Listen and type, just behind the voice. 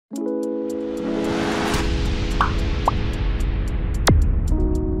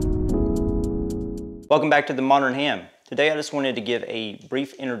Welcome back to the Modern Ham. Today I just wanted to give a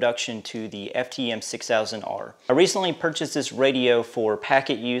brief introduction to the FTM-6000R. I recently purchased this radio for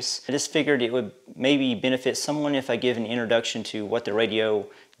packet use. I just figured it would maybe benefit someone if I give an introduction to what the radio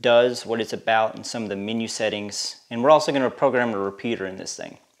does, what it's about, and some of the menu settings. And we're also going to program a repeater in this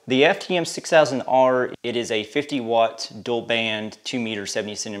thing. The FTM-6000R, it is a 50-watt dual band 2-meter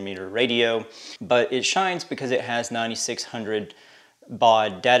 70-centimeter radio, but it shines because it has 9600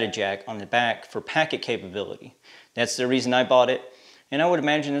 baud data jack on the back for packet capability. That's the reason I bought it, and I would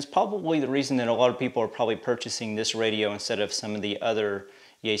imagine it's probably the reason that a lot of people are probably purchasing this radio instead of some of the other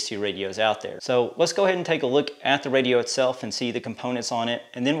Yaesu radios out there. So let's go ahead and take a look at the radio itself and see the components on it,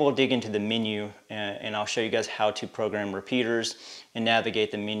 and then we'll dig into the menu and I'll show you guys how to program repeaters and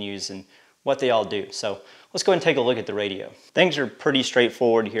navigate the menus and what they all do. So let's go ahead and take a look at the radio. Things are pretty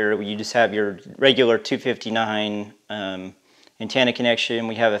straightforward here. You just have your regular 259 antenna connection,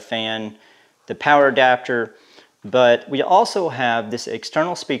 we have a fan, the power adapter, but we also have this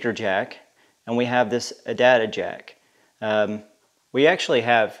external speaker jack and we have this data jack. We actually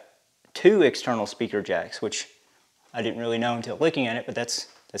have 2 external speaker jacks, which I didn't really know until looking at it, but that's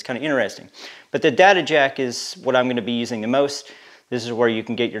kind of interesting. But the data jack is what I'm going to be using the most. This is where you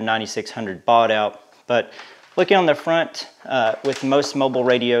can get your 9600 baud out. But looking on the front, with most mobile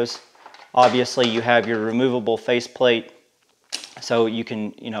radios, obviously you have your removable faceplate, so you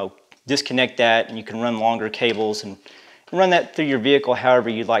can, disconnect that and you can run longer cables and run that through your vehicle however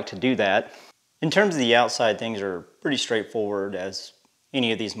you'd like to do that. In terms of the outside, things are pretty straightforward as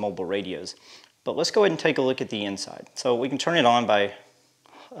any of these mobile radios. But let's go ahead and take a look at the inside. So we can turn it on by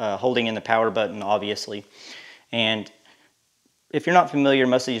holding in the power button, obviously. And if you're not familiar,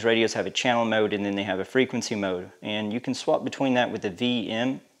 most of these radios have a channel mode and then they have a frequency mode. And you can swap between that with the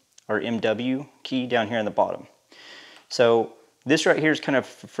VM or MW key down here on the bottom. So this right here is kind of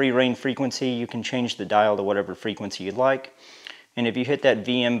free reign frequency. You can change the dial to whatever frequency you'd like. And if you hit that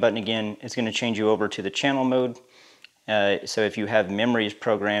VM button again, it's going to change you over to the channel mode. So if you have memories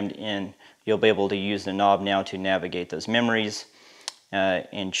programmed in, you'll be able to use the knob now to navigate those memories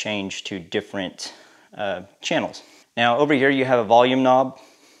and change to different channels. Now over here you have a volume knob.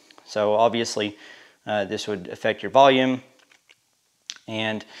 So obviously this would affect your volume.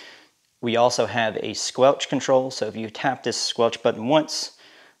 And we also have a squelch control. So if you tap this squelch button once,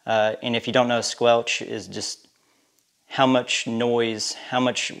 and if you don't know, squelch is just how much noise, how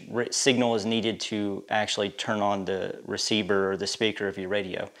much signal is needed to actually turn on the receiver or the speaker of your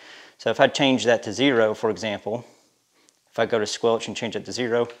radio. So if I change that to 0, for example, if I go to squelch and change it to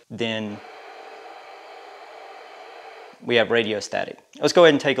 0, then we have radio static. Let's go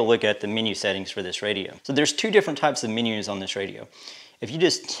ahead and take a look at the menu settings for this radio. So there's 2 different types of menus on this radio. If you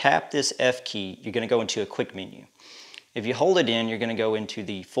just tap this F key, you're going to go into a quick menu. If you hold it in, you're going to go into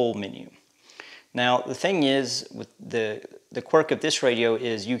the full menu. Now the thing is, with the quirk of this radio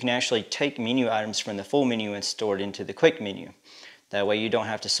is you can actually take menu items from the full menu and store it into the quick menu. That way you don't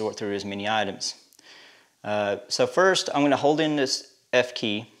have to sort through as many items. So first I'm going to hold in this F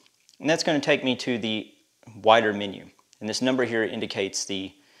key, and that's going to take me to the wider menu. And this number here indicates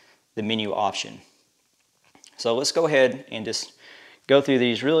the menu option. So let's go ahead and just go through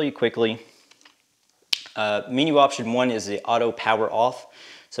these really quickly. Menu option 1 is the auto power off.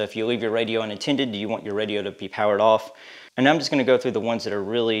 So if you leave your radio unattended, you want your radio to be powered off. And I'm just going to go through the ones that are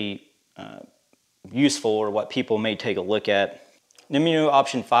really useful or what people may take a look at. The menu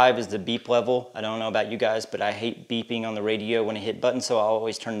option 5 is the beep level. I don't know about you guys, but I hate beeping on the radio when I hit buttons, so I'll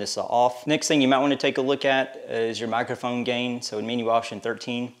always turn this off. Next thing you might want to take a look at is your microphone gain. So in menu option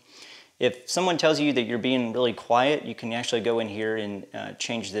 13. If someone tells you that you're being really quiet, you can actually go in here and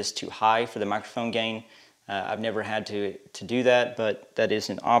change this to high for the microphone gain. I've never had to do that, but that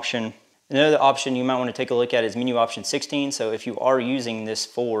is an option. Another option you might want to take a look at is menu option 16. So if you are using this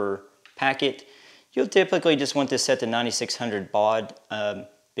for packet, you'll typically just want this set to 9600 baud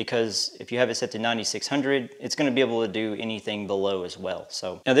because if you have it set to 9600, it's going to be able to do anything below as well.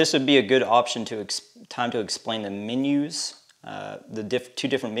 So now this would be a good option to explain the menus. The 2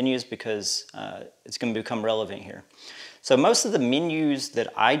 different menus, because it's going to become relevant here. So most of the menus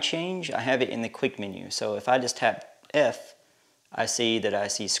that I change, I have it in the quick menu. So if I just tap F, I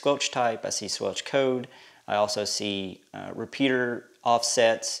see squelch type, I see squelch code, I also see repeater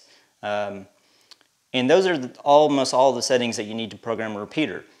offsets, and those are almost all the settings that you need to program a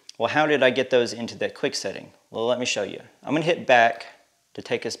repeater. Well, how did I get those into that quick setting? Well, let me show you. I'm going to hit back to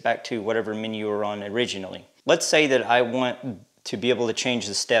take us back to whatever menu we were on originally. Let's say that I want to be able to change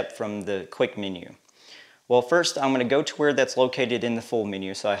the step from the quick menu. Well, first I'm going to go to where that's located in the full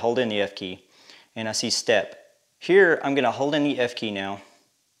menu. So I hold in the F key and I see step. Here I'm going to hold in the F key now,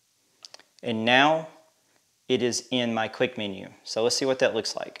 and now it is in my quick menu. So let's see what that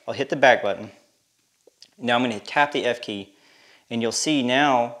looks like. I'll hit the back button. Now I'm going to tap the F key, and you'll see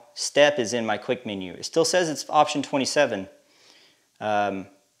now step is in my quick menu. It still says it's option 27,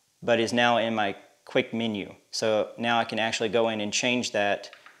 but is now in my quick menu. So now I can actually go in and change that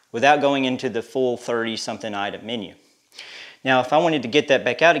without going into the full 30-something item menu. Now if I wanted to get that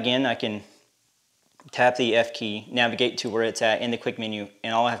back out again, I can tap the F key, navigate to where it's at in the quick menu,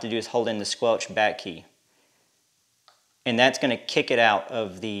 and all I have to do is hold in the squelch back key. And that's going to kick it out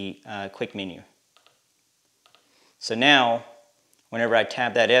of the quick menu. So now, whenever I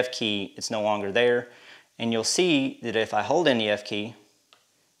tap that F key, it's no longer there. And you'll see that if I hold in the F key,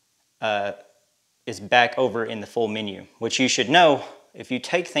 it's back over in the full menu. Which you should know, if you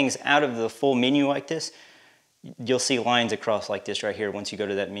take things out of the full menu like this, you'll see lines across like this right here once you go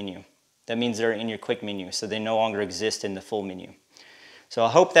to that menu. That means they're in your quick menu, so they no longer exist in the full menu. So I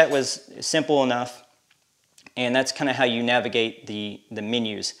hope that was simple enough. And that's kind of how you navigate the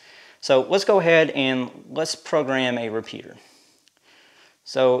menus. So let's go ahead and let's program a repeater.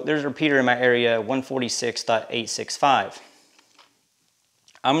 So there's a repeater in my area, 146.865.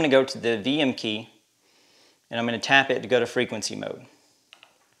 I'm going to go to the VM key, and I'm going to tap it to go to frequency mode.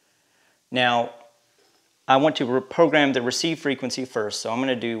 Now, I want to program the receive frequency first, so I'm going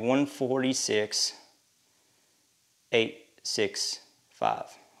to do 146.865.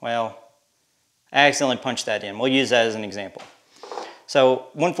 Well, I accidentally punched that in. We'll use that as an example. So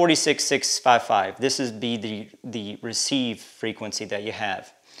 146.655, this is the receive frequency that you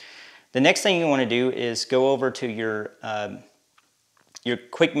have. The next thing you want to do is go over to your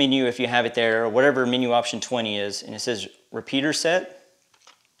quick menu if you have it there, or whatever menu option 20 is, and it says repeater set.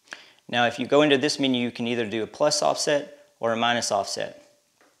 Now if you go into this menu, you can either do a plus offset or a minus offset.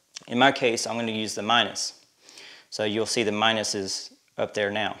 In my case, I'm going to use the minus. So you'll see the minus is up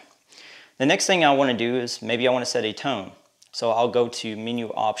there now. The next thing I want to do is maybe I want to set a tone. So I'll go to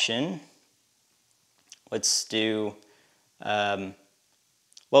menu option. Let's do,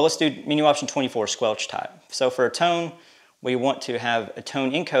 let's do menu option 24, squelch type. So for a tone, we want to have a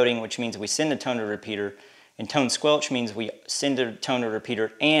tone encoding, which means we send a tone to a repeater, and tone squelch means we send a tone to a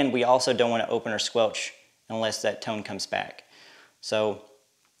repeater, and we also don't want to open or squelch unless that tone comes back. So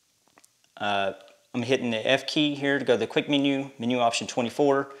I'm hitting the F key here to go to the quick menu, menu option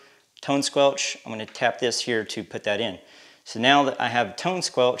 24, tone squelch. I'm going to tap this here to put that in. So now that I have tone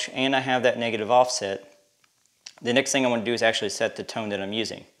squelch and I have that negative offset, the next thing I want to do is actually set the tone that I'm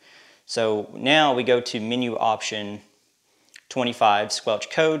using. So now we go to menu option 25, squelch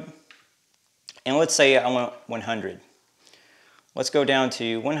code, and let's say I want 100. Let's go down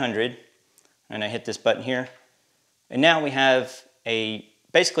to 100, and I hit this button here, and now we have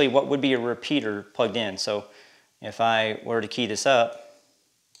basically what would be a repeater plugged in. So if I were to key this up,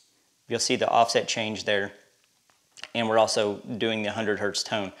 you'll see the offset change there, and we're also doing the 100 hertz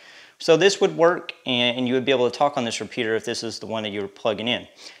tone. So this would work, and you would be able to talk on this repeater if this is the one that you were plugging in.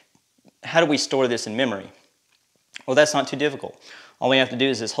 How do we store this in memory? Well, that's not too difficult. All we have to do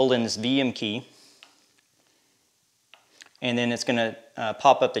is just hold in this VM key, and then it's going to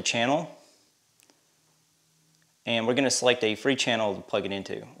pop up the channel, and we're going to select a free channel to plug it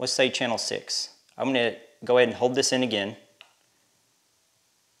into. Let's say channel 6. I'm going to go ahead and hold this in again.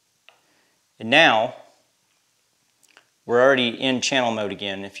 And now we're already in channel mode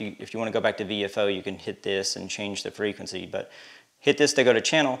again. If you want to go back to VFO, you can hit this and change the frequency, but hit this to go to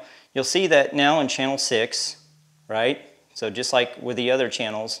channel. You'll see that now in channel 6, right? So just like with the other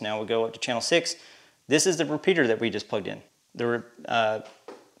channels, now we'll go up to channel 6. This is the repeater that we just plugged in.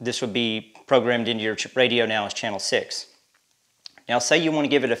 This would be programmed into your radio now as channel 6. Now say you want to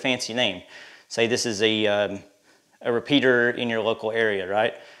give it a fancy name. Say this is a repeater in your local area,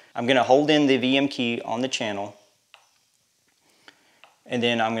 right? I'm going to hold in the VM key on the channel, and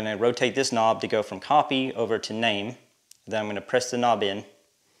then I'm going to rotate this knob to go from copy over to name. Then I'm going to press the knob in.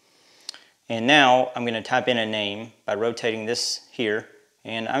 And now I'm going to type in a name by rotating this here,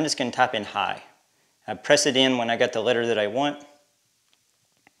 and I'm just going to type in hi. I press it in when I got the letter that I want,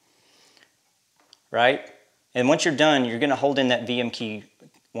 right? And once you're done, you're going to hold in that VM key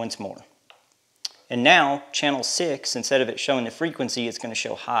once more. And now channel 6, instead of it showing the frequency, it's going to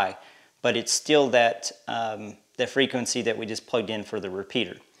show high, but it's still that frequency that we just plugged in for the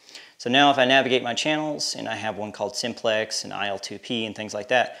repeater. So now if I navigate my channels, and I have one called Simplex and IL2P and things like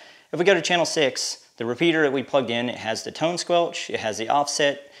that, if we go to channel 6, the repeater that we plugged in, it has the tone squelch, it has the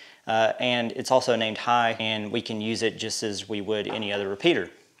offset, and it's also named high, and we can use it just as we would any other repeater.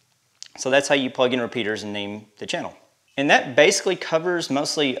 So that's how you plug in repeaters and name the channel. And that basically covers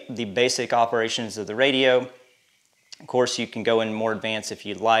mostly the basic operations of the radio. Of course, you can go in more advanced if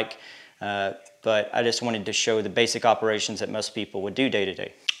you'd like. but I just wanted to show the basic operations that most people would do day to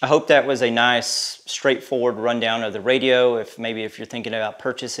day. I hope that was a nice, straightforward rundown of the radio. If you're thinking about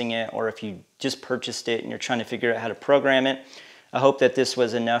purchasing it, or if you just purchased it and you're trying to figure out how to program it, I hope that this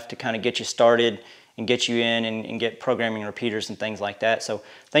was enough to kind of get you started and get you in and get programming repeaters and things like that. So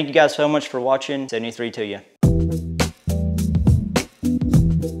thank you guys so much for watching. 73 to you.